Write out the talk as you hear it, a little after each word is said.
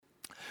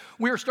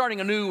We are starting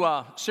a new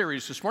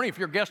series this morning. If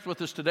you're a guest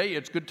with us today,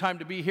 it's a good time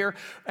to be here,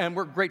 and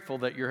we're grateful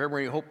that you're here.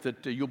 We hope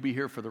that you'll be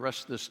here for the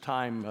rest of this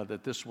time,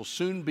 that this will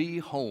soon be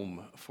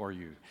home for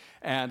you.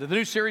 And the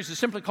new series is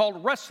simply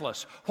called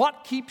Restless,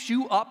 What Keeps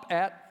You Up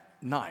at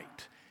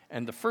Night?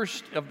 And the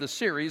first of the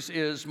series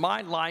is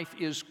My Life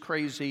is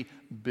Crazy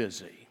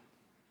Busy.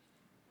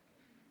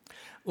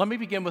 Let me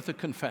begin with a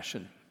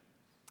confession.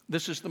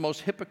 This is the most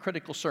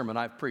hypocritical sermon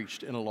I've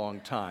preached in a long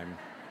time.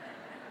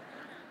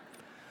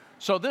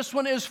 So this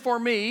one is for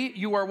me.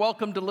 You are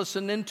welcome to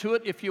listen into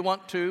it if you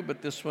want to,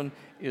 but this one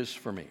is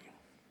for me.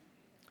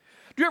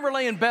 Do you ever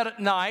lay in bed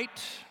at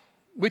night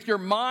with your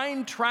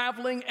mind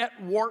traveling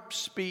at warp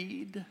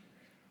speed?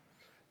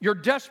 You're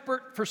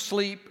desperate for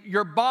sleep.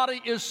 Your body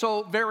is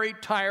so very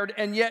tired,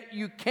 and yet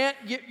you can't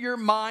get your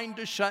mind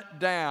to shut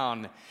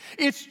down.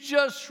 It's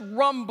just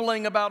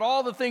rumbling about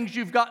all the things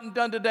you've gotten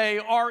done today,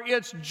 or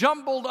it's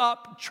jumbled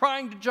up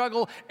trying to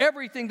juggle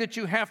everything that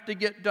you have to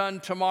get done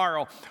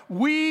tomorrow.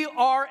 We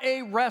are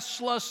a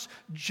restless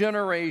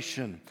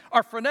generation.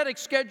 Our frenetic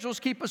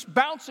schedules keep us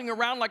bouncing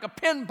around like a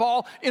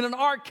pinball in an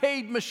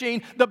arcade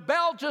machine. The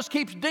bell just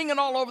keeps dinging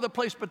all over the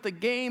place, but the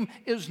game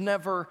is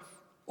never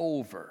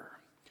over.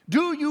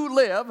 Do you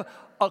live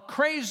a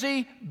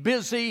crazy,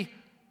 busy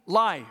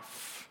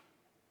life?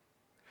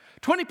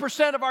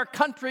 20% of our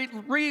country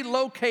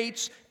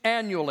relocates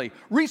annually.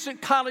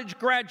 Recent college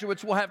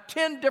graduates will have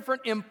 10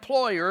 different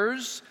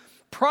employers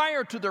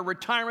prior to their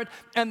retirement,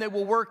 and they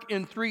will work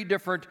in 3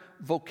 different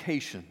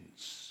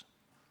vocations.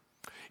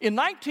 In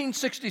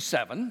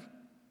 1967,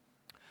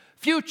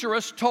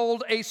 futurists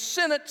told a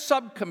Senate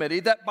subcommittee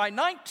that by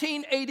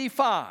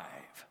 1985,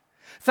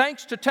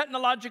 thanks to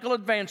technological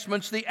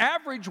advancements, the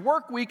average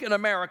work week in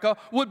America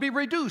would be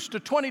reduced to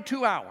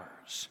 22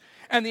 hours,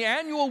 and the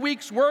annual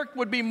week's work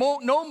would be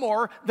no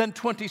more than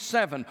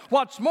 27.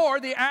 What's more,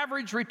 the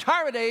average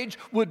retirement age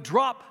would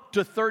drop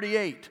to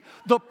 38.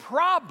 The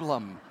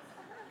problem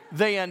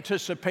they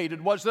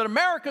anticipated was that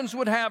Americans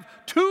would have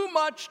too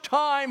much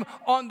time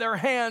on their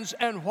hands,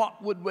 and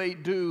what would they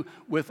do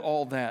with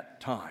all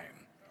that time?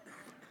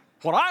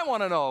 What I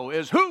want to know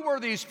is who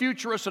were these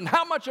futurists and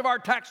how much of our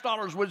tax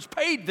dollars was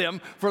paid them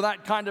for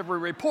that kind of a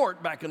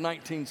report back in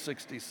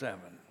 1967.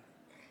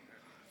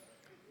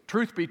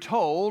 Truth be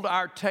told,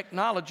 our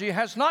technology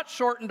has not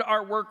shortened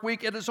our work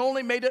week. It has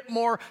only made it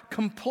more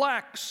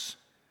complex.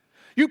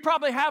 You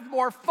probably have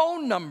more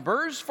phone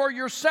numbers for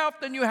yourself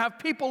than you have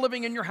people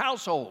living in your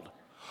household.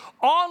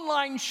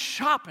 Online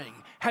shopping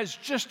has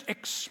just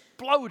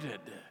exploded.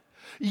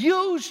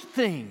 Used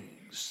things,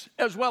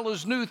 as well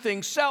as new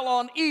things, sell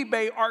on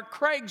eBay or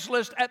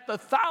Craigslist at the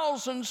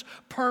thousands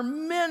per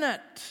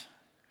minute.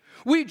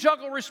 We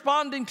juggle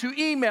responding to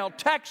email,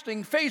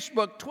 texting,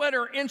 Facebook,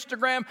 Twitter,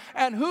 Instagram,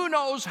 and who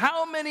knows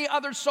how many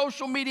other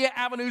social media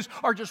avenues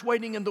are just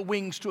waiting in the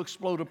wings to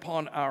explode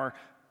upon our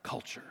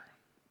culture.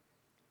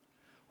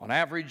 On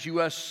average,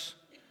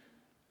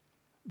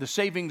 the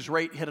savings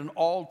rate hit an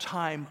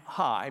all-time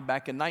high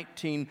back in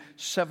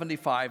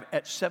 1975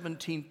 at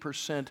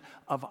 17%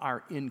 of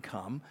our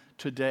income.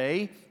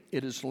 Today,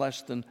 it is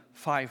less than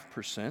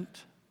 5%.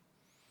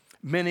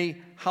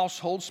 Many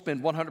households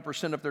spend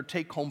 100% of their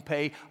take-home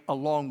pay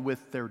along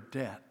with their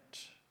debt.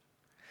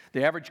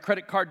 The average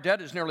credit card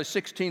debt is nearly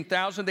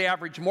 $16,000. The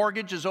average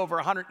mortgage is over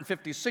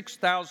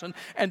 $156,000,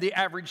 and the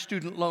average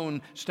student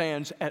loan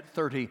stands at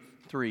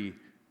 $33,000.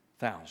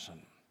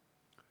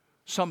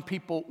 Some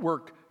people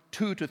work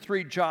 2 to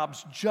 3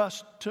 jobs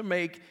just to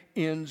make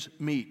ends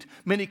meet.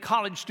 Many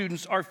college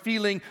students are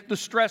feeling the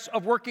stress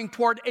of working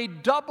toward a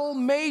double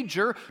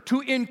major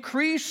to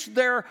increase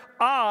their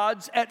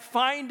odds at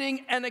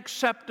finding an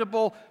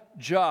acceptable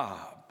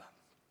job.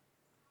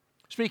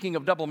 Speaking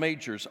of double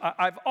majors,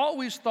 I've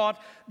always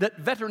thought that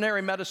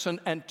veterinary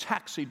medicine and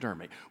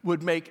taxidermy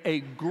would make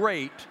a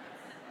great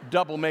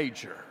double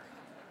major.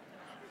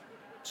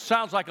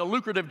 Sounds like a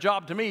lucrative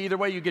job to me. Either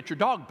way, you get your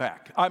dog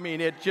back. I mean,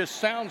 it just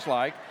sounds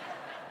like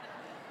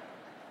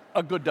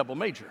a good double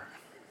major.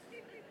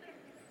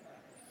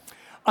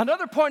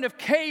 Another point of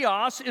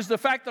chaos is the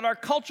fact that our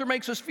culture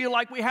makes us feel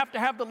like we have to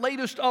have the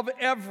latest of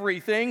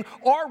everything,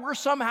 or we're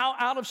somehow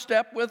out of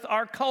step with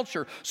our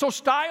culture. So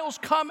styles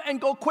come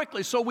and go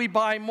quickly, so we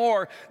buy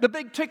more. The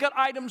big ticket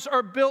items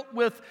are built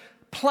with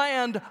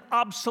planned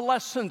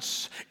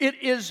obsolescence.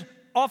 It is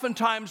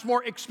oftentimes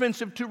more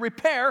expensive to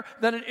repair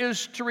than it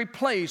is to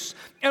replace.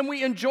 And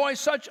we enjoy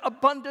such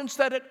abundance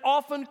that it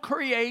often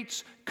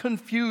creates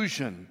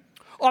confusion.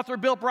 Author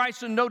Bill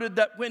Bryson noted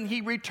that when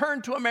he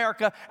returned to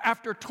America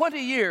after 20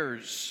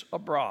 years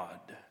abroad,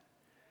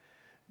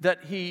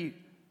 that he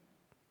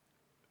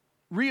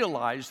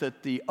realized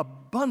that the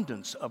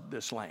abundance of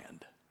this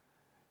land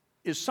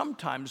is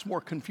sometimes more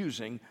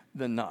confusing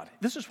than not.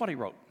 This is what he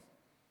wrote.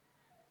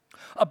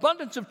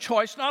 Abundance of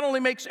choice not only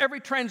makes every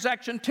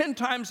transaction 10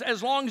 times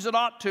as long as it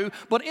ought to,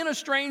 but in a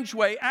strange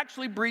way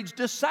actually breeds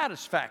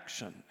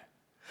dissatisfaction.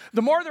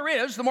 The more there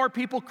is, the more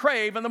people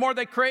crave, and the more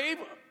they crave,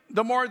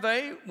 the more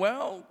they,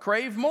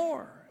 crave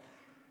more.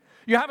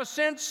 You have a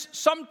sense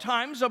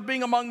sometimes of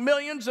being among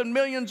millions and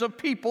millions of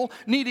people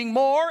needing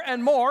more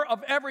and more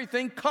of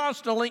everything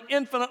constantly,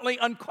 infinitely,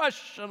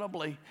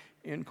 unquestionably,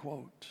 end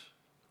quote.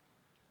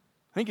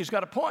 I think he's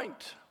got a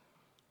point.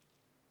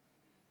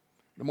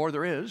 The more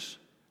there is,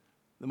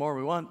 the more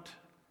we want,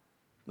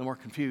 the more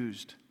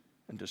confused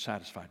and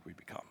dissatisfied we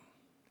become.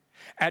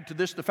 Add to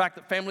this the fact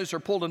that families are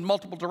pulled in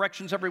multiple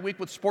directions every week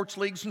with sports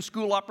leagues and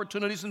school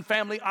opportunities and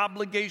family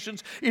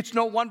obligations. It's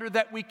no wonder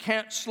that we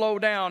can't slow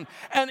down.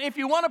 And if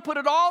you want to put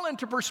it all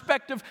into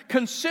perspective,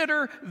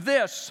 consider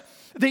this: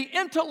 the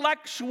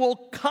intellectual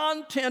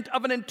content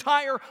of an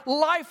entire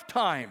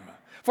lifetime.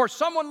 For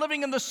someone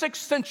living in the 6th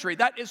century,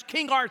 that is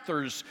King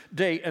Arthur's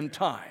day and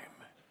time.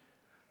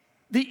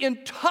 The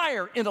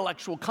entire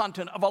intellectual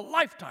content of a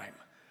lifetime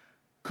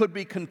could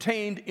be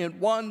contained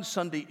in one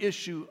Sunday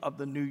issue of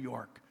the New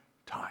York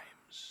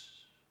Times.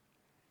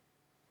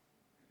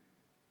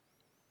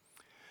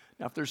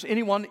 Now, if there's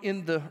anyone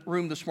in the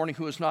room this morning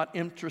who is not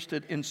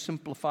interested in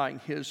simplifying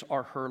his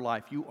or her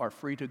life, you are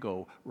free to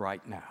go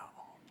right now.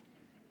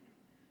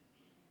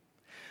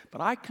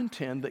 But I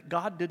contend that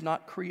God did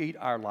not create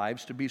our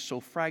lives to be so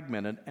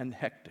fragmented and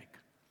hectic.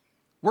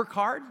 Work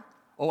hard?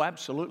 Oh,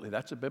 absolutely.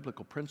 That's a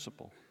biblical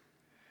principle.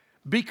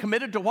 Be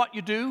committed to what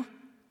you do?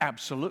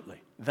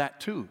 Absolutely.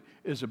 That too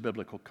is a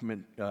biblical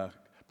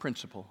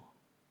principle.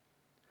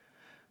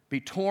 Be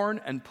torn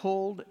and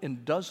pulled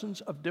in dozens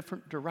of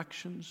different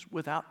directions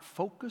without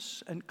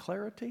focus and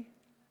clarity?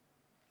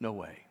 No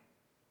way.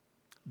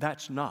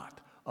 That's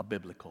not a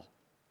biblical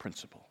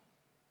principle.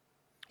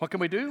 What can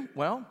we do?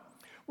 Well,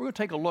 we're going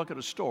to take a look at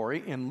a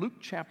story in Luke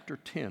chapter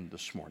 10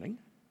 this morning.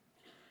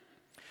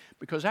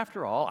 Because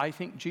after all, I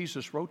think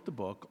Jesus wrote the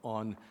book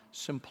on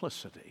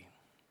simplicity,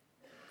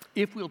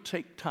 if we'll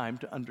take time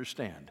to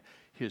understand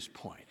his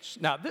points.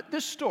 Now,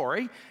 this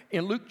story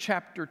in Luke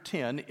chapter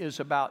 10 is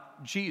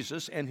about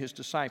Jesus and his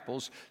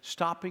disciples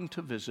stopping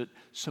to visit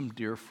some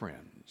dear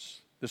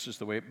friends. This is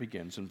the way it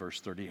begins in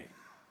verse 38.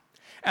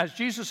 As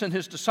Jesus and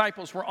his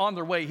disciples were on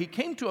their way, he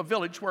came to a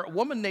village where a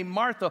woman named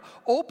Martha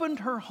opened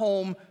her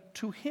home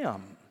to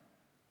him.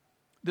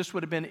 This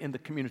would have been in the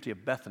community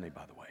of Bethany,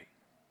 by the way.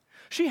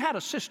 She had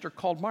a sister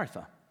called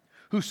Martha,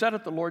 who sat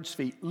at the Lord's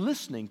feet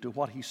listening to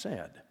what he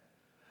said.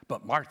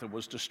 But Martha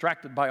was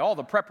distracted by all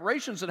the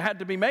preparations that had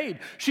to be made.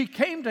 She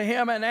came to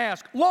him and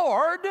asked,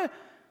 "Lord,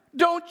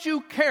 don't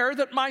you care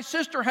that my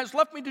sister has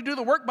left me to do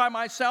the work by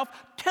myself?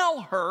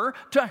 Tell her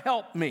to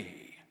help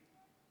me."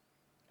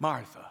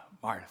 "Martha,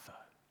 Martha,"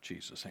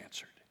 Jesus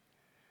answered,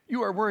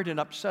 "you are worried and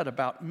upset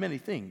about many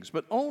things,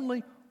 but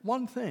only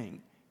one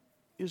thing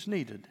is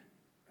needed.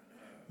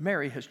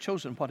 Mary has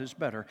chosen what is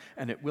better,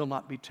 and it will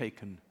not be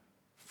taken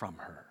from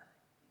her."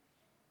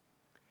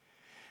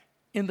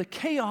 In the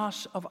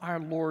chaos of our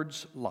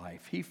Lord's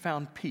life, he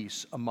found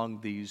peace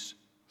among these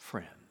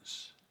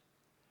friends.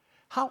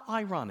 How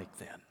ironic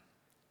then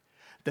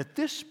that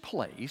this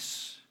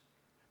place,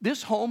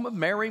 this home of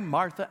Mary,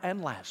 Martha,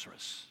 and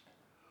Lazarus,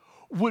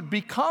 would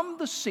become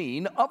the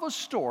scene of a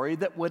story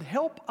that would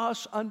help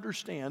us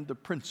understand the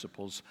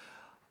principles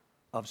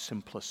of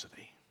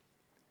simplicity,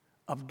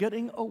 of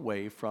getting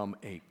away from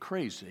a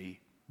crazy,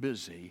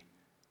 busy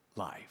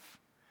life.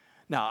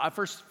 Now,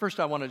 first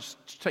I want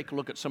to take a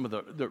look at some of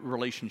the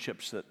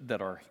relationships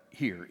that are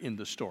here in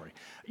the story.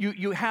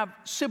 You have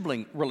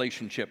sibling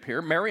relationship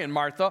here. Mary and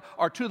Martha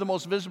are two of the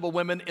most visible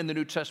women in the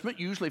New Testament.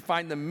 You usually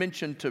find them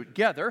mentioned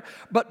together,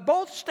 but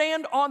both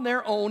stand on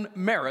their own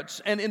merits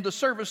and in the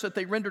service that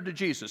they render to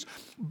Jesus.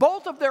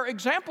 Both of their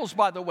examples,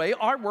 by the way,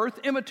 are worth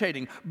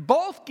imitating.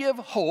 Both give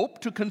hope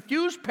to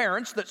confused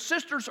parents that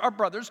sisters are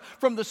brothers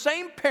from the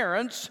same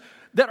parents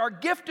that are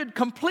gifted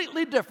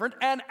completely different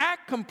and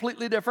act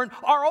completely different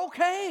are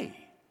okay,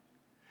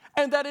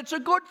 and that it's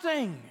a good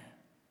thing.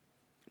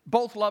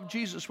 Both love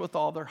Jesus with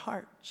all their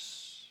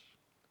hearts.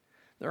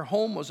 Their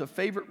home was a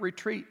favorite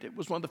retreat. It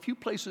was one of the few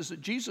places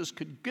that Jesus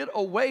could get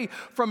away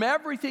from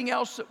everything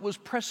else that was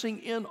pressing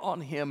in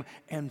on him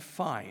and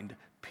find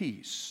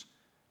peace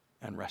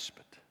and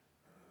respite.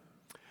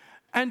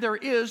 And there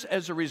is,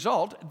 as a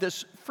result,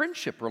 this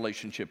friendship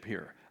relationship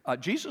here.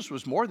 Jesus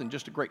was more than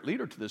just a great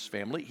leader to this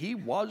family. He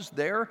was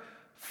their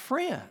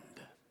friend.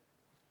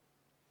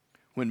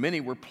 When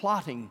many were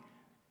plotting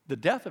the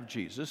death of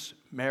Jesus,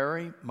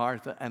 Mary,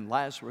 Martha, and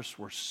Lazarus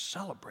were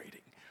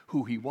celebrating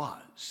who he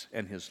was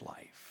and his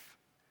life.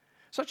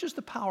 Such is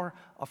the power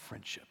of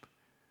friendship.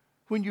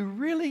 When you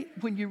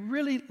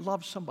really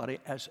love somebody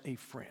as a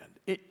friend,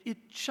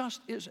 it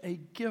just is a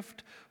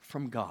gift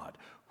from God.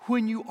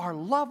 When you are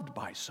loved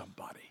by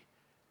somebody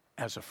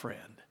as a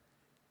friend,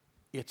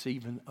 it's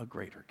even a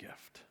greater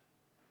gift.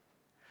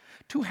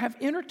 To have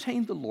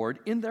entertained the Lord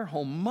in their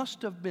home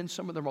must have been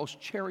some of their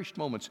most cherished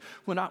moments.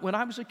 When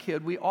I was a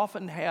kid, we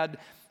often had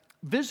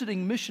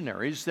visiting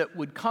missionaries that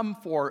would come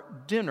for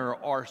dinner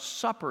or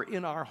supper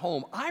in our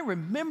home. I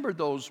remember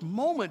those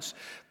moments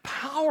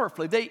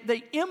powerfully.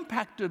 They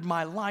impacted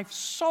my life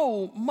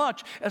so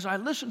much as I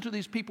listened to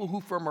these people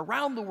who from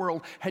around the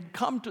world had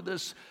come to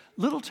this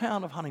little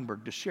town of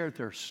Huntingburg to share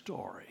their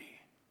story.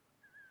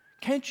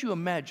 Can't you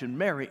imagine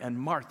Mary and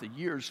Martha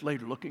years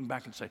later looking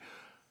back and say,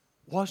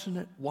 wasn't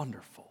it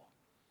wonderful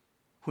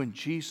when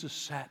Jesus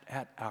sat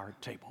at our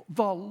table?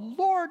 The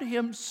Lord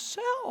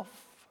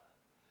himself.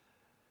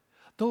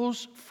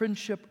 Those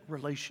friendship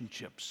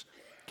relationships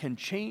can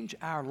change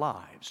our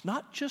lives,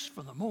 not just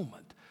for the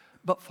moment,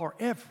 but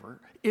forever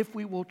if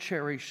we will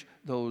cherish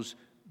those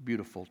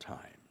beautiful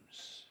times.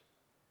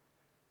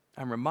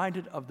 I'm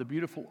reminded of the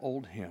beautiful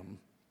old hymn,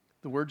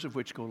 the words of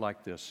which go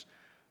like this: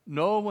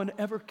 no one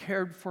ever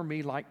cared for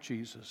me like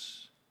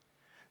Jesus.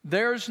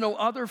 There's no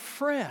other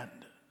friend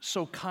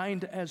so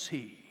kind as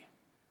he.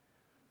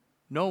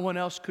 No one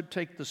else could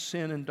take the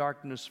sin and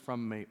darkness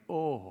from me.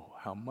 Oh,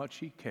 how much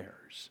he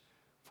cares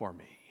for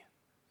me.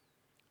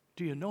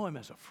 Do you know him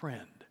as a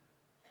friend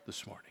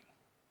this morning?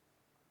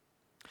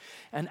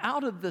 And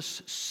out of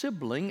this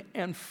sibling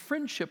and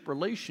friendship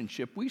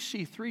relationship, we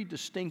see three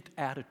distinct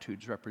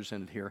attitudes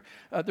represented here.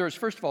 There is,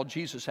 first of all,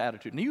 Jesus'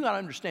 attitude. Now, you got to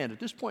understand, at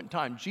this point in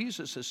time,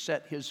 Jesus has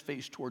set his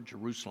face toward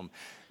Jerusalem.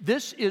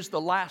 This is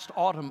the last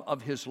autumn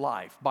of his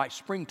life. By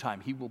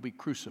springtime, he will be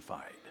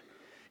crucified.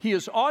 He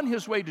is on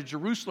his way to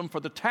Jerusalem for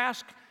the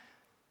task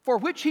for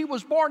which he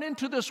was born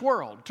into this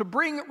world, to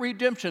bring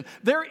redemption.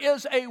 There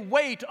is a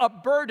weight, a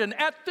burden.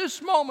 At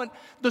this moment,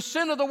 the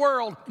sin of the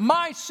world,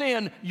 my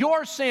sin,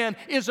 your sin,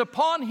 is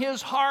upon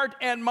his heart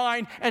and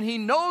mind, and he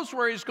knows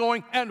where he's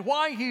going and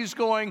why he's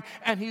going,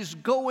 and he's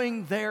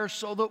going there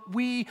so that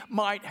we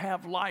might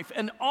have life.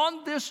 And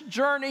on this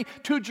journey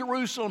to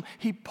Jerusalem,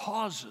 he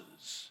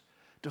pauses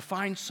to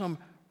find some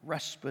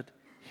respite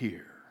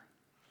here.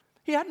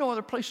 He had no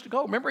other place to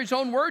go. Remember his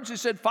own words. He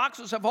said,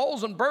 foxes have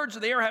holes and birds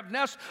of the air have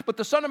nests, but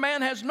the Son of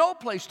Man has no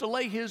place to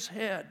lay his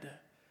head.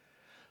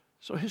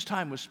 So his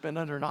time was spent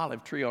under an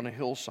olive tree on a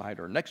hillside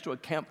or next to a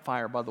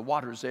campfire by the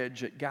water's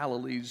edge at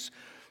Galilee's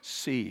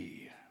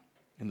sea,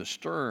 in the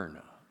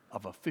stern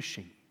of a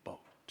fishing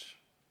boat.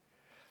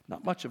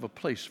 Not much of a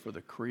place for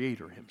the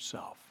Creator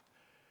himself.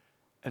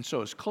 And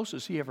so as close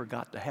as he ever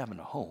got to having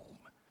a home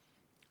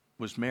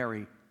was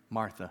Mary,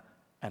 Martha,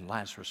 and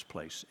Lazarus'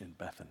 place in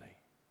Bethany.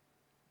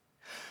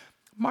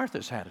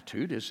 Martha's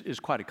attitude is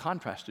quite a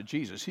contrast to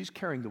Jesus. He's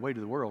carrying the weight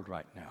of the world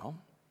right now.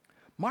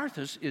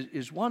 Martha's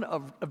is one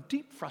of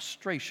deep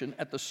frustration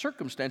at the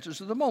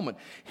circumstances of the moment.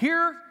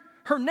 Here,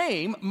 her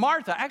name,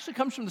 Martha, actually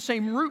comes from the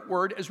same root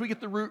word as we get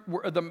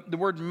the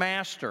word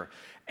master.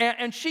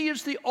 And she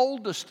is the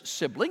oldest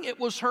sibling. It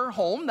was her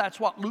home. That's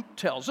what Luke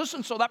tells us.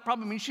 And so that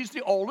probably means she's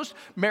the oldest.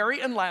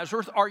 Mary and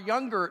Lazarus are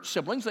younger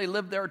siblings. They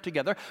live there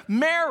together.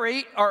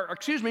 Martha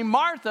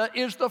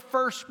is the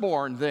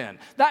firstborn then.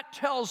 That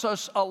tells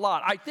us a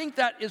lot. I think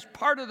that is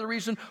part of the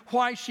reason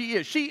why she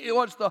is. She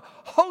was the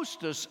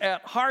hostess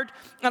at heart.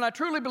 And I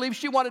truly believe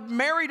she wanted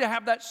Mary to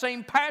have that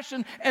same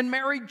passion, and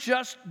Mary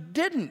just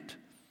didn't.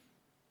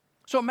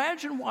 So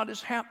imagine what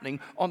is happening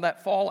on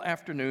that fall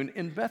afternoon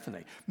in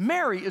Bethany.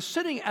 Mary is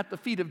sitting at the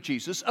feet of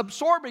Jesus,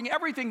 absorbing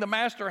everything the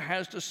Master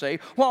has to say,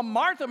 while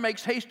Martha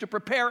makes haste to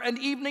prepare an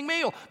evening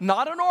meal.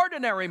 Not an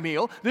ordinary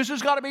meal. This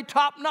has got to be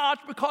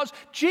top-notch because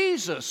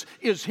Jesus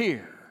is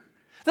here.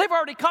 They've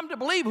already come to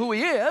believe who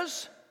he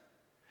is.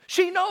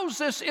 She knows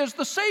this is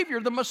the Savior,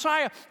 the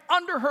Messiah,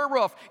 under her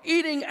roof,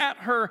 eating at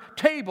her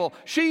table.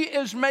 She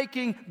is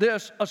making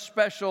this a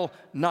special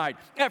night.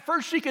 At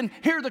first, she can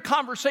hear the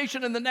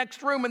conversation in the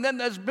next room, and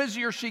then as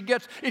busier she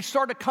gets, it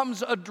sort of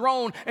comes a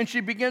drone, and she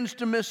begins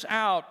to miss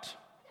out.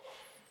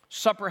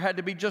 Supper had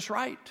to be just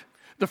right.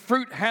 The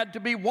fruit had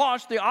to be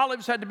washed, the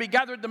olives had to be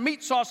gathered, the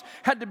meat sauce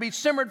had to be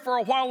simmered for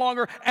a while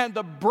longer, and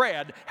the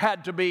bread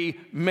had to be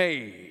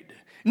made.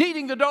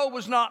 Kneading the dough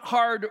was not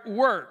hard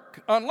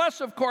work,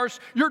 unless, of course,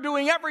 you're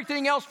doing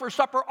everything else for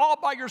supper all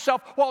by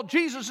yourself while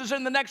Jesus is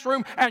in the next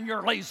room and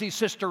your lazy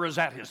sister is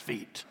at his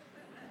feet.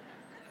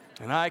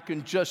 And I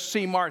can just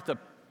see Martha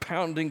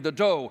pounding the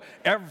dough.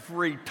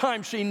 Every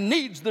time she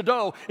kneads the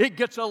dough, it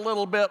gets a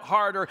little bit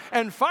harder.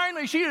 And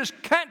finally, she just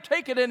can't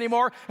take it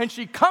anymore, and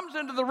she comes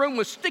into the room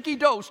with sticky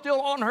dough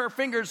still on her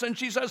fingers, and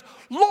she says,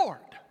 Lord,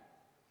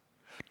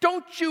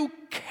 don't you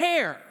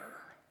care?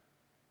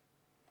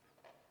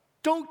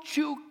 Don't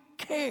you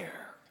care?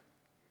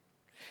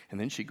 And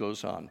then she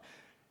goes on,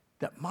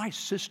 that my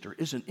sister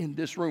isn't in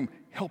this room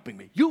helping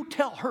me. You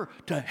tell her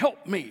to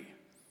help me.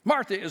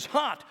 Martha is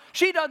hot.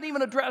 She doesn't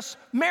even address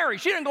Mary.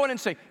 She didn't go in and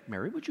say,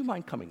 Mary, would you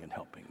mind coming and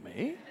helping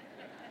me?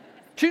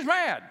 She's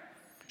mad.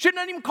 She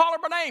didn't even call her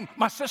by name,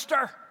 my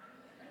sister.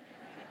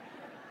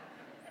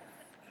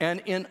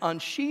 And in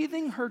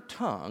unsheathing her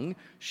tongue,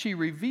 she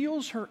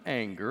reveals her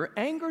anger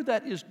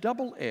that is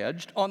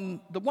double-edged. On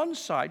the one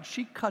side,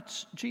 she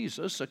cuts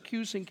Jesus,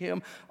 accusing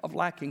him of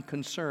lacking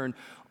concern.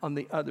 On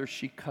the other,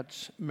 she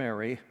cuts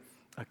Mary,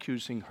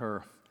 accusing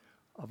her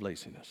of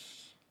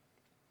laziness.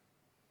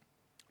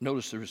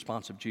 Notice the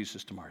response of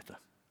Jesus to Martha.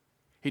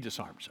 He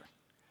disarms her.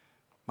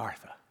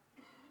 Martha,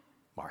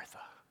 Martha.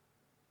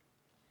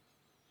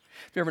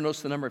 Have you ever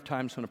noticed the number of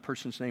times when a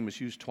person's name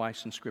is used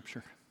twice in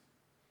Scripture?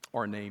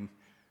 Or a name?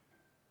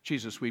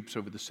 Jesus weeps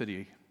over the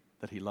city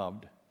that he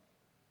loved.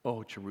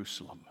 Oh,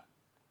 Jerusalem,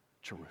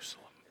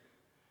 Jerusalem.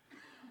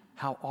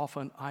 how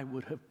often I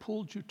would have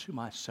pulled you to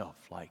myself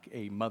like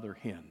a mother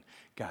hen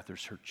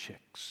gathers her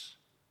chicks,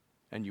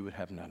 and you would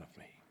have none of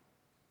me.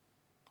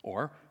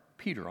 Or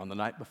Peter on the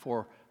night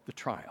before the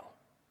trial.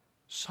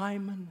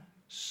 Simon,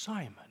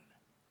 Simon,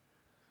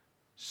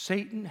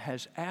 Satan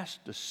has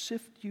asked to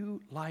sift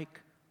you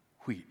like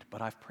wheat,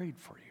 but I've prayed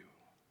for you.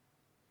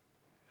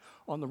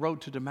 On the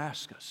road to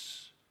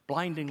Damascus,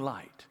 blinding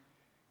light,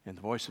 and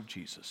the voice of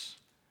Jesus,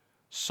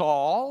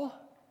 Saul,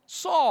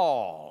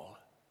 Saul,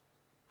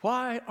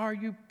 why are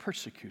you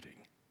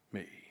persecuting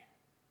me?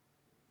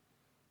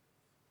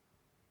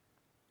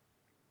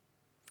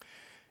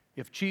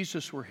 If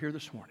Jesus were here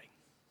this morning,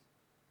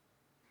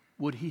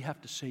 would he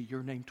have to say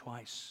your name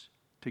twice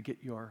to get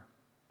your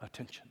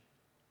attention?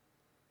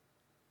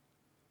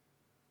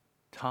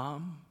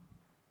 Tom,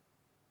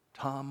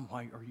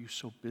 why are you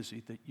so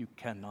busy that you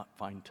cannot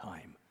find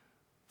time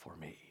for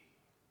me?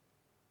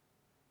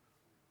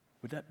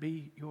 Would that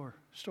be your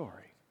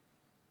story?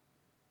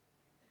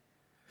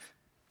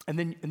 And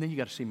then you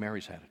got to see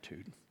Mary's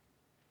attitude.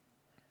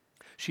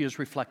 She is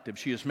reflective.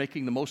 She is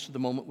making the most of the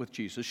moment with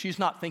Jesus. She's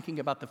not thinking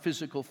about the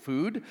physical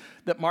food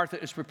that Martha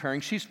is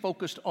preparing. She's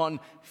focused on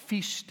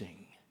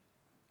feasting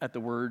at the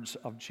words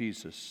of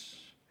Jesus.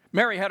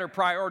 Mary had her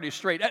priorities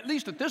straight, at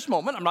least at this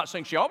moment. I'm not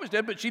saying she always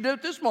did, but she did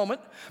at this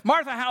moment.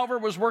 Martha, however,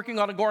 was working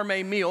on a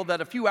gourmet meal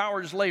that a few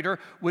hours later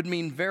would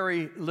mean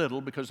very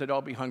little because they'd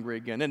all be hungry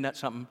again. Isn't that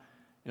something?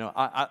 You know,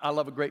 I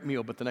love a great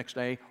meal, but the next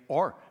day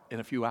or in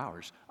a few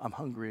hours, I'm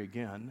hungry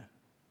again.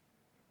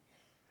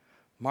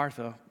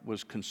 Martha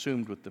was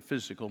consumed with the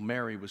physical.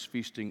 Mary was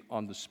feasting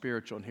on the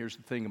spiritual. And here's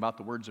the thing about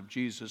the words of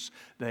Jesus,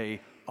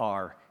 they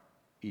are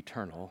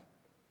eternal.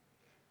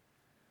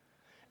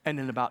 And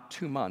in about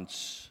 2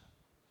 months,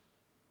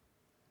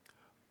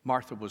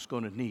 Martha was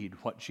going to need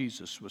what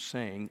Jesus was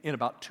saying. In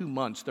about 2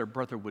 months, their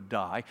brother would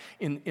die.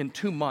 In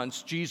 2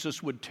 months,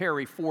 Jesus would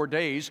tarry 4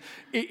 days.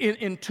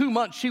 In 2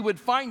 months, she would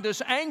find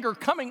this anger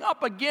coming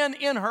up again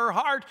in her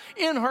heart,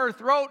 in her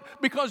throat,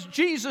 because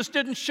Jesus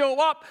didn't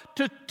show up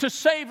to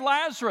save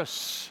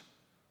Lazarus.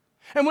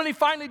 And when he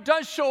finally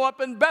does show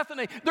up in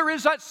Bethany, there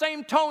is that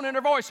same tone in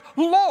her voice.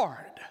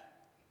 Lord,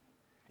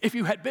 if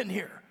you had been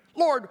here,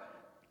 Lord,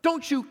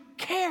 don't you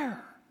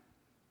care?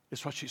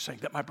 Is what she's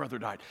saying, that my brother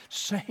died.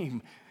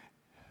 Same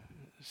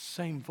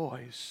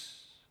voice.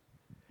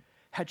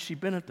 Had she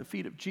been at the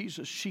feet of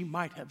Jesus, she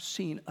might have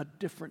seen a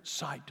different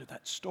side to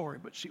that story,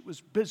 but she was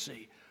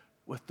busy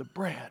with the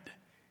bread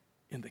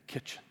in the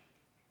kitchen.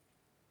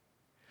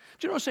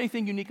 Do you notice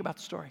anything unique about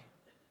the story?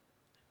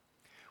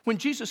 When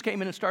Jesus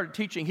came in and started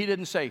teaching, he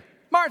didn't say,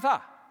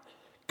 Martha,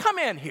 come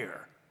in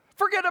here.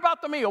 Forget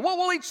about the meal.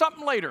 We'll eat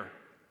something later.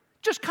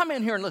 Just come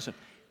in here and listen.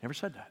 Never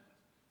said that.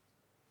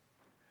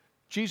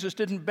 Jesus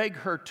didn't beg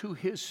her to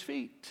his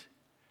feet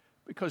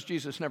because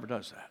Jesus never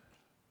does that.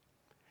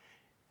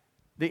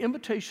 The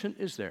invitation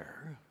is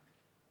there,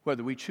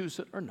 whether we choose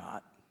it or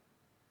not.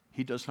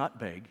 He does not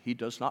beg. He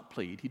does not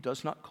plead. He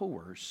does not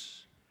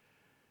coerce.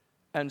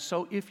 And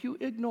so if you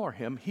ignore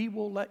him, he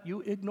will let you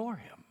ignore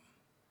him.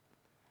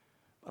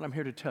 But I'm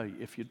here to tell you,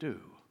 if you do,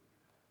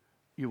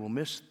 you will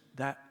miss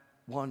that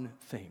one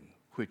thing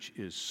which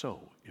is so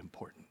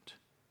important,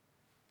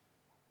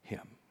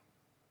 him.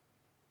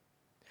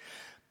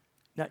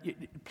 Now,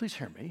 please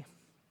hear me.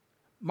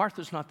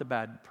 Martha's not the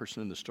bad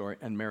person in the story,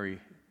 and Mary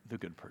the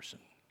good person.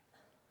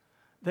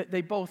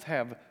 They both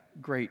have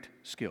great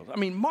skills. I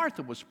mean,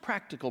 Martha was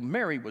practical,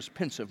 Mary was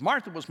pensive.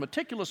 Martha was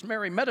meticulous,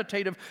 Mary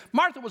meditative.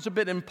 Martha was a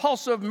bit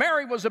impulsive,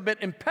 Mary was a bit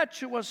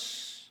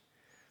impetuous.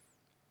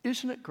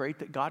 Isn't it great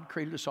that God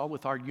created us all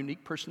with our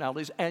unique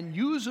personalities and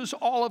uses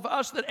all of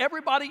us, that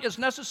everybody is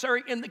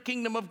necessary in the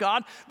kingdom of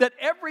God, that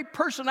every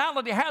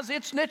personality has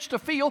its niche to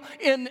fill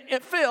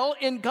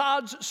in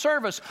God's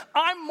service?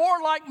 I'm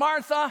more like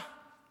Martha.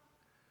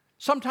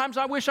 Sometimes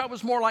I wish I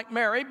was more like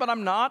Mary, but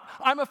I'm not.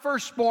 I'm a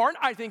firstborn.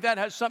 I think that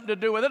has something to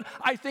do with it.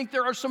 I think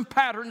there are some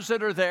patterns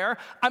that are there.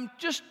 I'm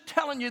just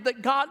telling you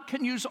that God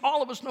can use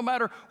all of us no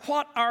matter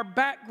what our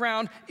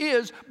background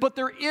is, but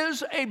there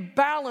is a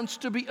balance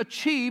to be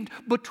achieved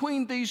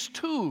between these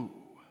two.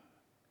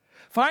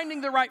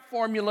 Finding the right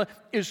formula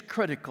is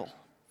critical.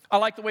 I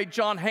like the way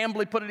John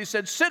Hambley put it. He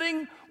said,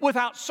 sitting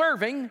without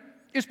serving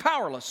is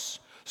powerless.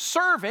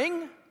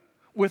 Serving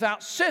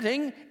without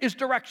sitting is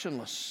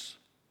directionless.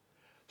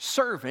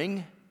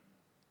 Serving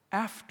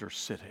after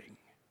sitting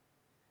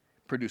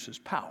produces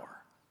power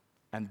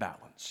and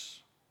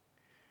balance.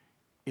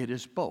 It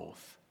is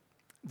both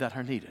that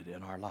are needed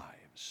in our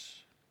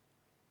lives.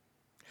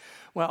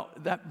 Well,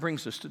 that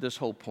brings us to this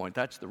whole point.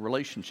 That's the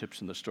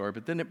relationships in the story,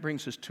 but then it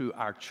brings us to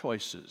our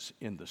choices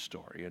in the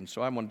story. And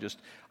so I want to just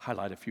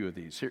highlight a few of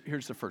these.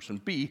 Here's the first one.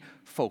 Be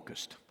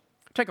focused.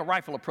 Take a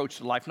rifle approach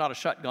to life, not a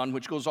shotgun,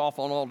 which goes off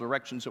on all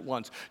directions at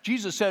once.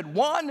 Jesus said,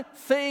 one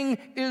thing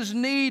is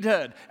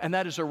needed, and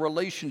that is a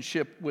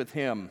relationship with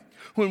him.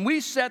 When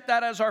we set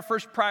that as our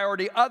first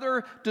priority,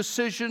 other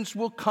decisions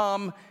will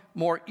come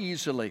more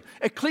easily.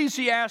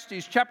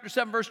 Ecclesiastes chapter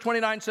 7, verse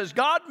 29 says,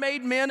 God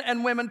made men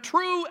and women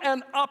true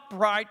and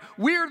upright.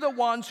 We're the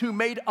ones who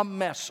made a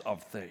mess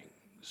of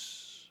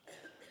things.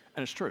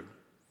 And it's true.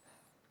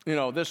 You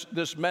know,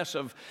 this mess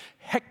of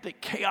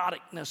hectic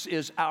chaoticness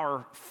is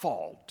our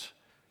fault.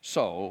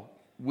 So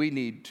we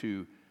need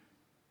to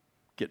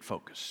get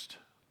focused.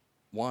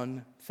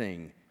 One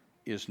thing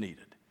is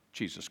needed: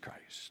 Jesus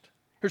Christ.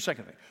 Here's the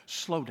second thing: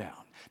 slow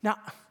down. Now,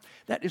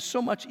 that is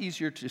so much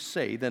easier to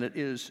say than it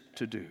is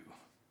to do.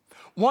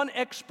 One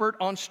expert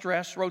on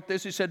stress wrote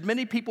this. He said,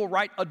 many people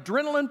write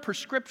adrenaline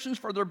prescriptions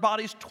for their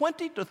bodies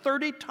 20 to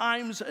 30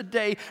 times a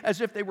day as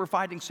if they were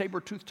fighting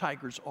saber-toothed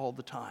tigers all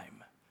the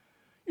time.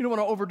 You don't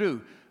want to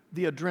overdo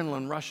the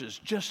adrenaline rushes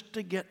just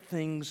to get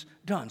things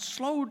done.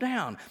 Slow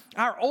down.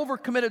 Our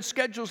overcommitted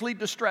schedules lead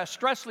to stress.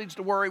 Stress leads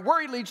to worry.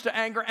 Worry leads to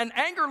anger. And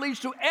anger leads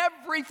to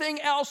everything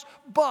else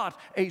but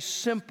a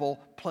simple,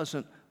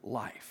 pleasant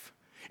life.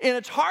 And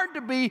it's hard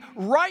to be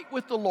right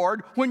with the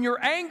Lord when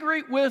you're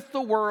angry with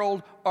the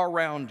world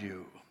around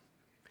you.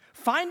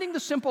 Finding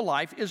the simple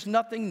life is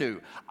nothing new.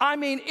 I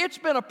mean, it's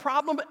been a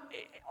problem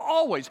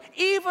always,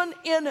 even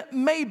in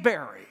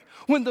Mayberry.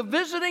 When the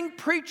visiting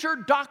preacher,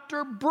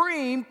 Dr.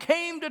 Bream,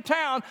 came to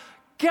town,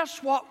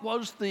 guess what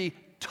was the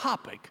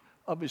topic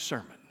of his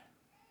sermon?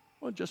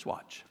 Well, just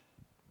watch.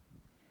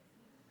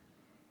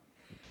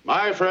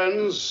 My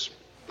friends,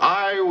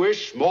 I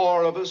wish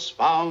more of us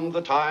found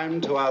the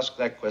time to ask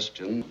that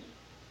question.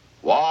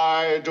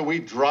 Why do we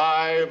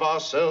drive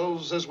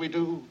ourselves as we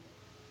do?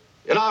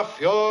 In our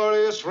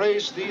furious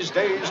race these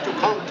days to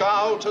conquer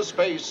outer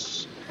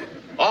space,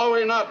 are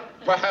we not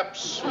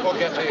perhaps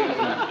forgetting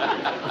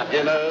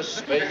inner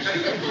space?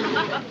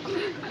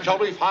 Shall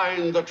we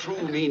find the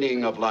true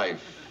meaning of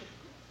life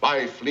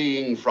by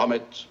fleeing from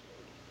it?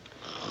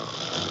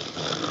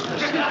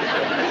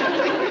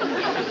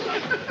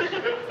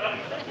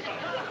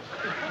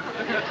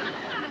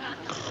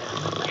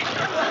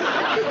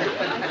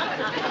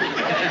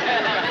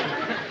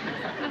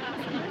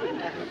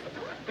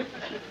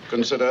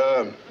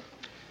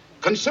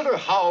 Consider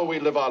how we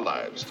live our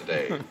lives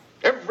today.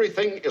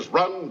 Everything is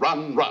run,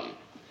 run, run.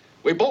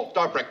 We bolt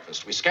our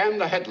breakfast, we scan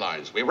the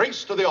headlines, we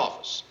race to the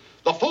office.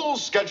 The full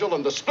schedule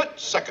and the split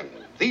second,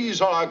 these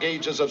are our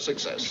gauges of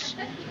success.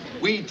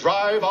 We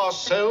drive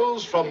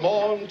ourselves from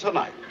morn to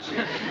night.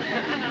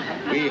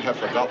 We have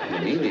forgotten the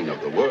meaning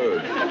of the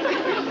word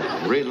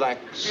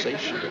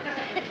relaxation.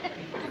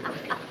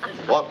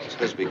 What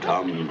has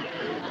become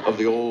of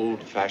the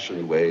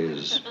old-fashioned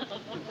ways,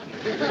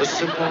 the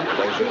simple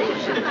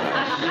pleasures of the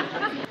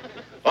past?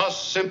 A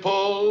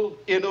simple,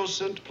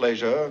 innocent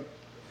pleasure.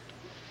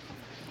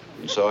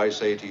 And so I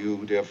say to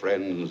you, dear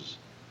friends,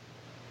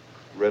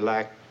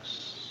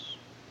 relax,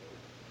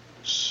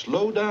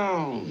 slow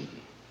down,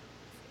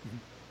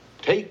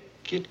 take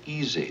it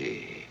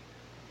easy.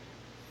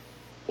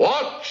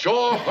 What's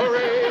your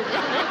hurry?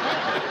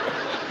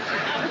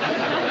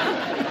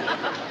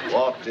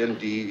 What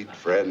indeed,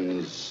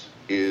 friends,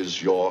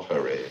 is your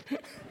hurry?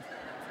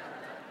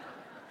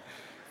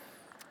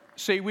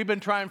 See, we've been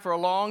trying for a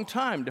long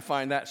time to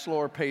find that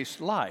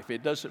slower-paced life.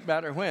 It doesn't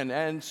matter when.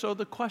 And so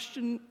the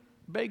question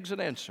begs an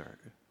answer.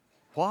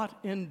 What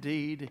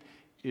indeed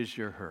is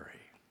your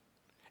hurry?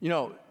 You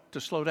know,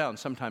 to slow down,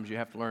 sometimes you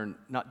have to learn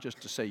not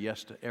just to say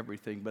yes to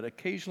everything, but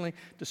occasionally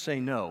to say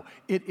no.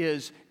 It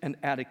is an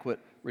adequate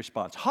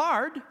response.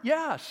 Hard,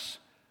 yes,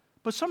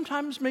 but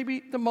sometimes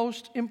maybe the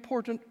most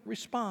important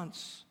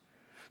response.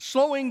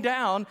 Slowing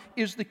down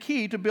is the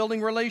key to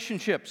building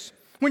relationships.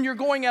 When you're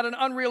going at an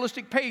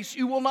unrealistic pace,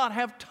 you will not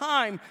have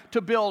time to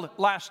build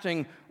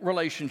lasting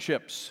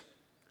relationships.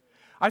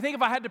 I think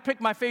if I had to pick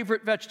my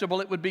favorite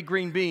vegetable, it would be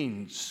green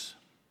beans.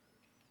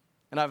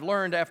 And I've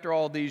learned after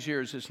all these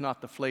years, it's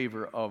not the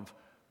flavor of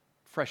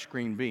fresh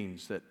green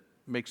beans that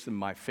makes them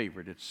my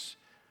favorite. It's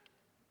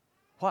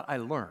what I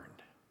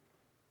learned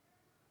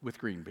with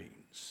green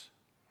beans.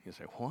 You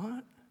say,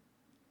 what?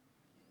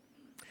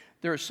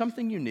 There is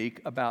something unique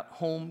about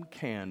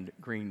home-canned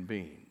green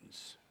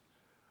beans.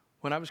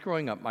 When I was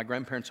growing up, my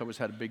grandparents always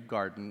had a big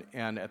garden,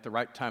 and at the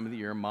right time of the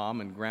year,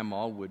 Mom and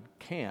Grandma would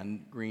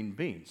can green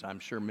beans. I'm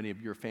sure many of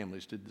your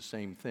families did the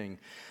same thing.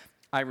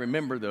 I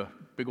remember the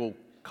big old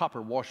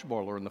copper wash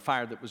boiler and the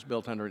fire that was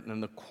built under it,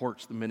 and the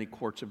many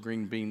quarts of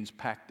green beans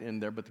packed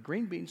in there. But the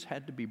green beans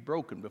had to be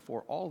broken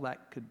before all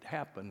that could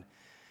happen.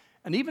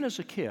 And even as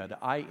a kid,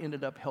 I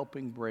ended up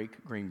helping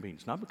break green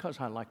beans. Not because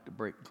I liked to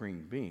break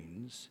green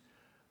beans,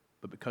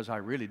 but because I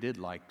really did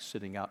like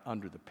sitting out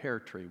under the pear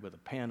tree with a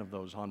pan of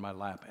those on my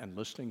lap and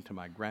listening to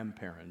my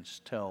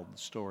grandparents tell the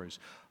stories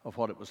of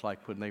what it was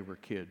like when they were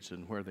kids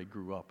and where they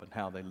grew up and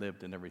how they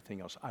lived and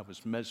everything else. I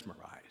was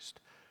mesmerized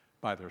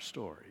by their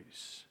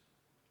stories.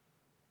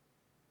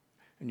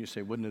 And you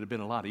say, wouldn't it have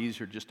been a lot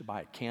easier just to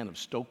buy a can of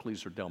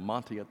Stokely's or Del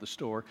Monte at the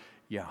store?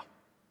 Yeah, it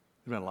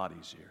would have been a lot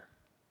easier.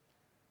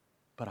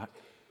 But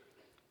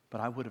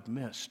I would have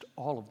missed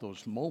all of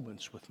those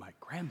moments with my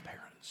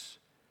grandparents.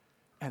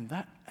 And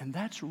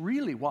that's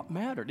really what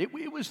mattered.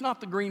 It was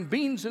not the green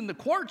beans in the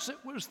quarts. It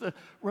was the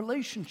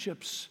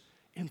relationships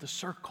in the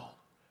circle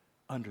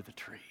under the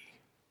tree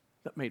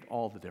that made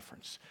all the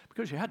difference.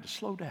 Because you had to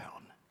slow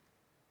down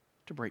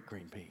to break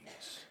green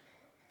beans.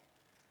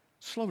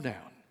 Slow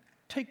down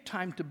take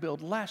time to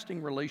build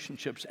lasting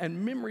relationships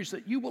and memories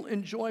that you will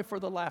enjoy for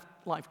the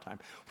lifetime.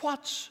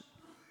 What's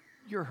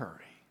your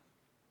hurry?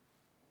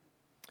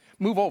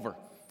 Move over.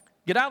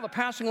 Get out of the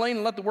passing lane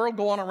and let the world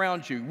go on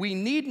around you. We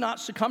need not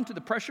succumb to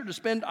the pressure to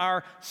spend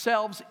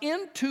ourselves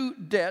into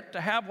debt to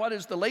have what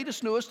is the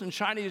latest, newest, and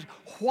shiniest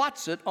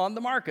what's-it on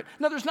the market.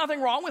 Now, there's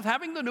nothing wrong with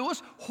having the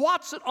newest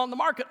what's-it on the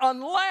market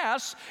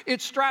unless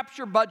it straps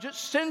your budget,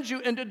 sends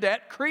you into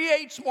debt,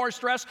 creates more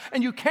stress,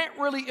 and you can't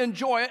really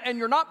enjoy it, and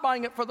you're not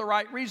buying it for the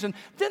right reason.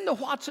 Then the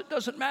what's-it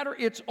doesn't matter.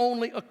 It's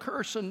only a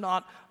curse and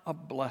not a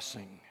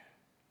blessing.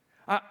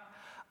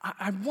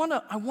 I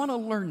want to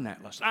learn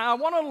that lesson. I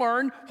want to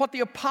learn what the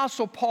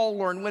Apostle Paul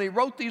learned when he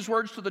wrote these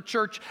words to the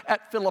church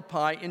at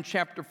Philippi in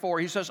chapter 4.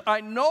 He says, I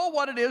know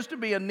what it is to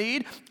be in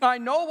need. I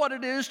know what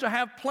it is to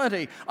have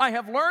plenty. I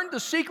have learned the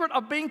secret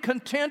of being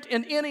content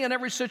in any and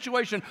every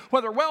situation,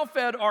 whether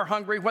well-fed or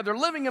hungry, whether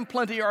living in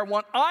plenty or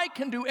want. I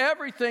can do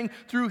everything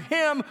through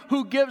him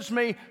who gives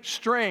me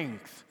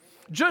strength.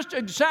 Just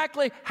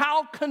exactly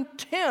how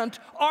content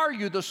are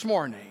you this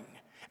morning?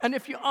 And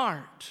if you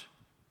aren't,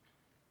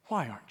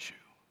 why aren't you?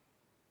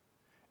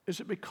 Is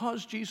it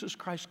because Jesus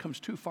Christ comes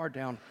too far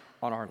down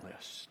on our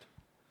list?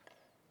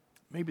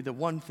 Maybe the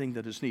one thing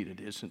that is needed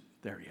isn't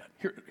there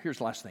yet. Here's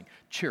the last thing.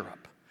 Cheer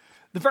up.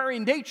 The very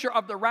nature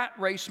of the rat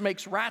race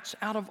makes rats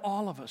out of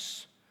all of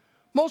us.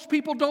 Most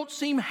people don't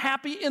seem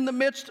happy in the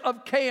midst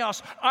of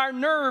chaos. Our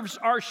nerves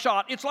are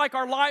shot. It's like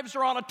our lives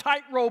are on a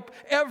tightrope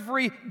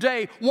every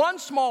day. One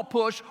small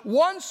push,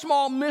 one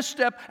small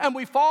misstep, and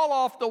we fall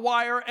off the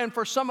wire, and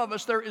for some of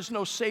us, there is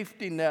no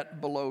safety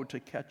net below to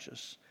catch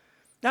us.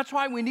 That's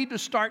why we need to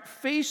start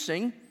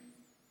facing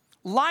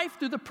life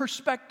through the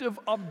perspective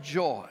of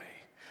joy.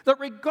 That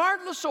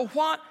regardless of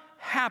what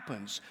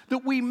happens,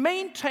 that we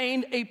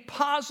maintain a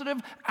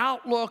positive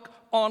outlook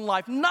on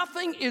life.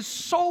 Nothing is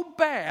so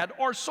bad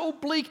or so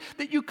bleak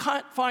that you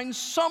can't find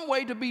some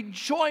way to be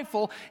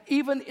joyful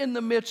even in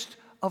the midst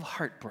of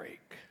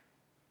heartbreak.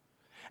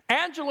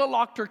 Angela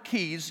locked her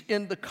keys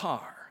in the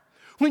car.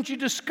 When she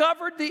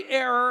discovered the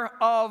error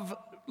of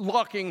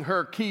locking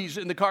her keys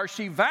in the car,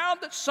 she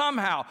vowed that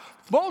somehow,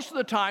 most of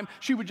the time,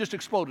 she would just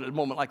explode at a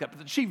moment like that,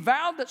 but she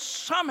vowed that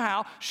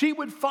somehow she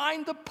would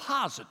find the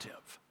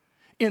positive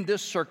in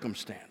this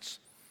circumstance.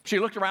 She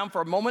looked around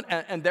for a moment,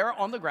 and there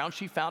on the ground,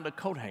 she found a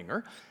coat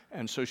hanger,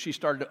 and so she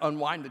started to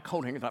unwind the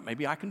coat hanger, thought,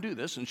 maybe I can do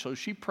this, and so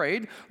she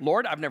prayed,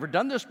 Lord, I've never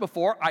done this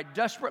before. I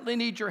desperately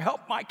need your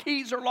help. My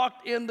keys are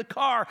locked in the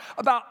car.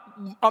 About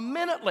a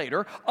minute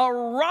later, a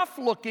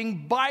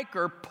rough-looking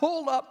biker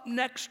pulled up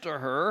next to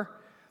her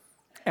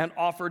and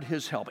offered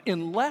his help.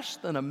 In less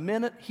than a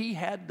minute, he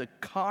had the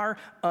car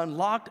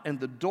unlocked and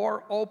the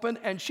door open,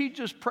 and she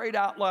just prayed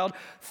out loud,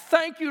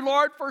 thank you,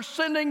 Lord, for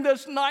sending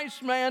this nice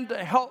man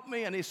to help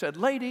me. And he said,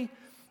 lady,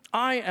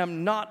 I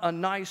am not a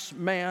nice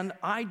man.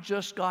 I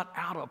just got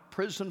out of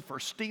prison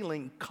for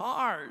stealing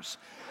cars.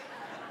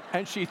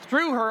 And she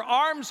threw her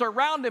arms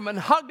around him and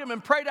hugged him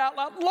and prayed out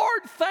loud,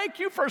 Lord, thank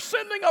you for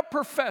sending a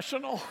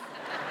professional.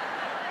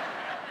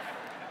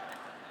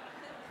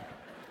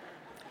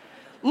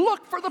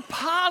 Look for the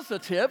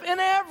positive in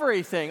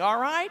everything, all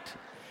right?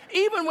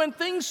 Even when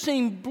things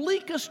seem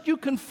bleakest, you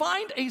can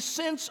find a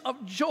sense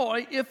of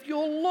joy if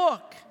you'll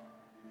look.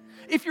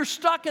 If you're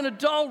stuck in a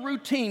dull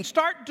routine,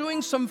 start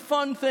doing some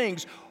fun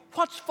things.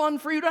 What's fun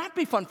for you? It doesn't have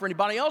to be fun for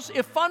anybody else.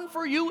 If fun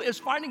for you is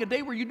finding a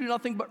day where you do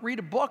nothing but read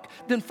a book,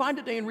 then find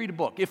a day and read a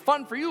book. If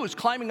fun for you is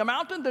climbing a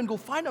mountain, then go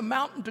find a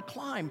mountain to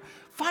climb.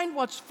 Find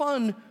what's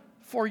fun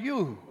for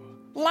you.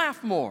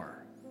 Laugh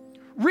more.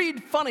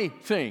 Read funny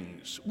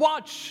things.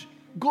 Watch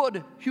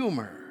good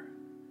humor.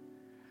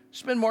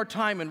 Spend more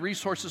time and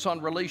resources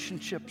on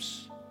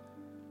relationships.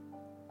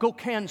 Go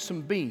can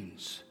some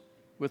beans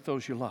with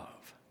those you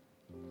love.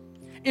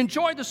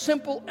 Enjoy the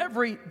simple,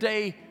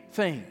 everyday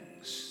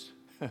things.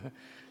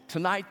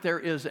 Tonight there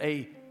is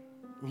a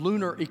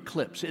lunar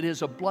eclipse. It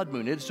is a blood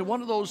moon. It's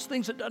one of those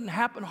things that doesn't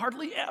happen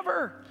hardly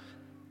ever.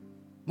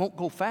 Won't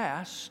go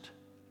fast.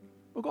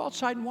 We'll go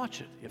outside and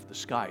watch it if the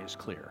sky is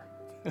clear.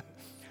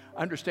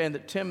 I understand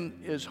that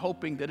Tim is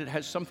hoping that it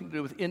has something to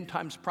do with end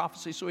times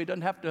prophecy, so he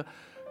doesn't have to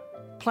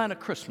plan a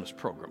Christmas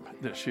program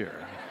this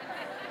year.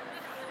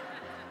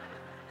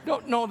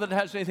 Don't know that it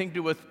has anything to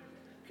do with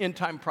end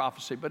time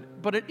prophecy,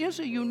 but it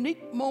is a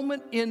unique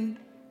moment in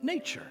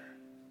nature.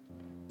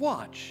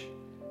 Watch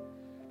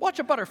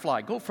a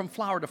butterfly go from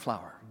flower to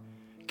flower.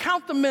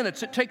 Count the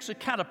minutes it takes a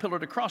caterpillar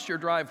to cross your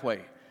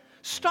driveway.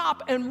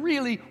 Stop and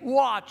really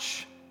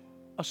watch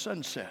a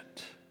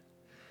sunset.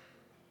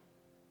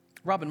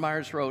 Robin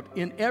Myers wrote,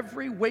 in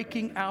every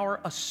waking hour,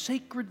 a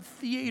sacred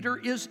theater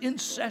is in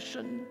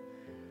session,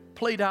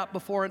 played out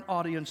before an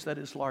audience that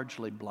is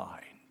largely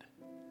blind.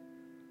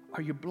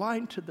 Are you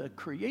blind to the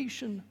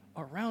creation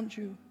around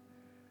you?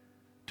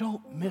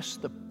 Don't miss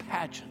the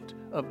pageant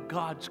of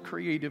God's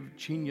creative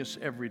genius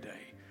every day.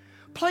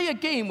 Play a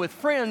game with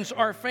friends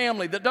or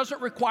family that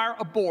doesn't require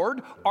a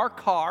board or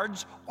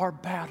cards or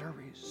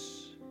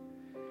batteries.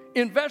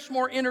 Invest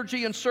more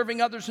energy in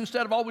serving others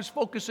instead of always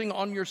focusing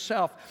on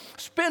yourself.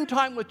 Spend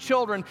time with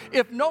children.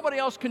 If nobody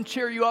else can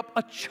cheer you up,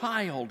 a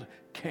child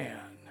can.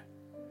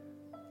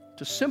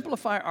 To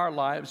simplify our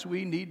lives,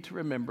 we need to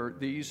remember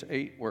these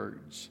 8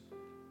 words.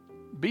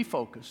 Be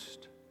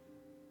focused.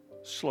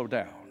 Slow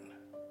down.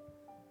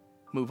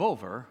 Move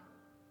over.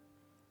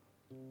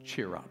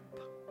 Cheer up.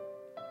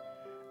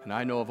 And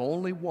I know of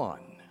only one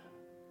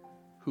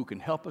who can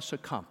help us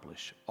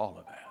accomplish all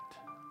of that.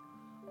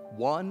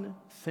 One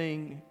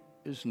thing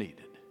is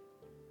needed,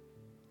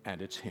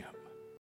 and it's Him.